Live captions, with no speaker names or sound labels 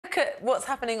look at what's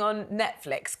happening on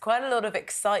Netflix, quite a lot of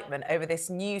excitement over this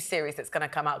new series that's going to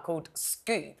come out called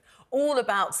Scoop, all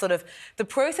about sort of the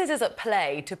processes at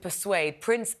play to persuade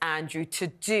Prince Andrew to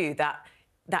do that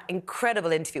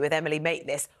incredible interview with Emily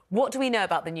Maitlis. What do we know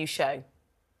about the new show?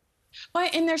 Well,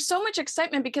 and there's so much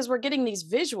excitement because we're getting these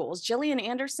visuals. Gillian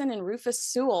Anderson and Rufus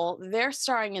Sewell, they're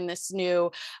starring in this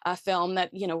new film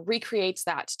that, recreates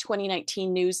that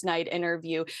 2019 Newsnight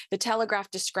interview. The Telegraph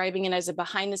describing it as a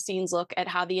behind-the-scenes look at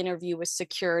how the interview was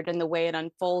secured and the way it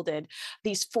unfolded.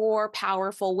 These four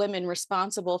powerful women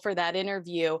responsible for that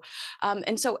interview.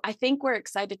 And so I think we're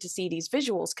excited to see these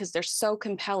visuals because they're so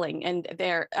compelling and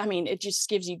it just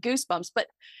gives you goosebumps. But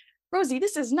Rosie,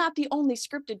 this is not the only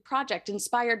scripted project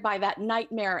inspired by that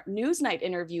nightmare Newsnight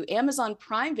interview. Amazon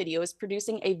Prime Video is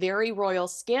producing A Very Royal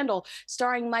Scandal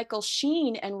starring Michael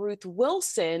Sheen and Ruth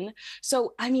Wilson.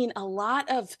 So,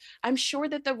 I'm sure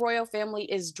that the royal family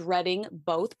is dreading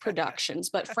both productions,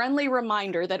 but friendly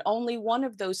reminder that only one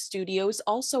of those studios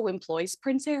also employs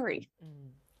Prince Harry.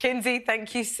 Kinsey,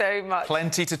 thank you so much.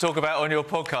 Plenty to talk about on your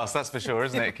podcast, that's for sure,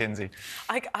 isn't it, Kinsey?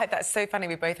 That's so funny.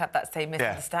 We both had that same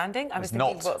misunderstanding. Yeah. I was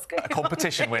thinking, what's going on? A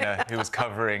competition winner who was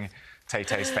covering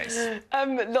Tay-Tay's face.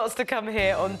 Lots to come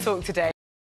here on Talk Today.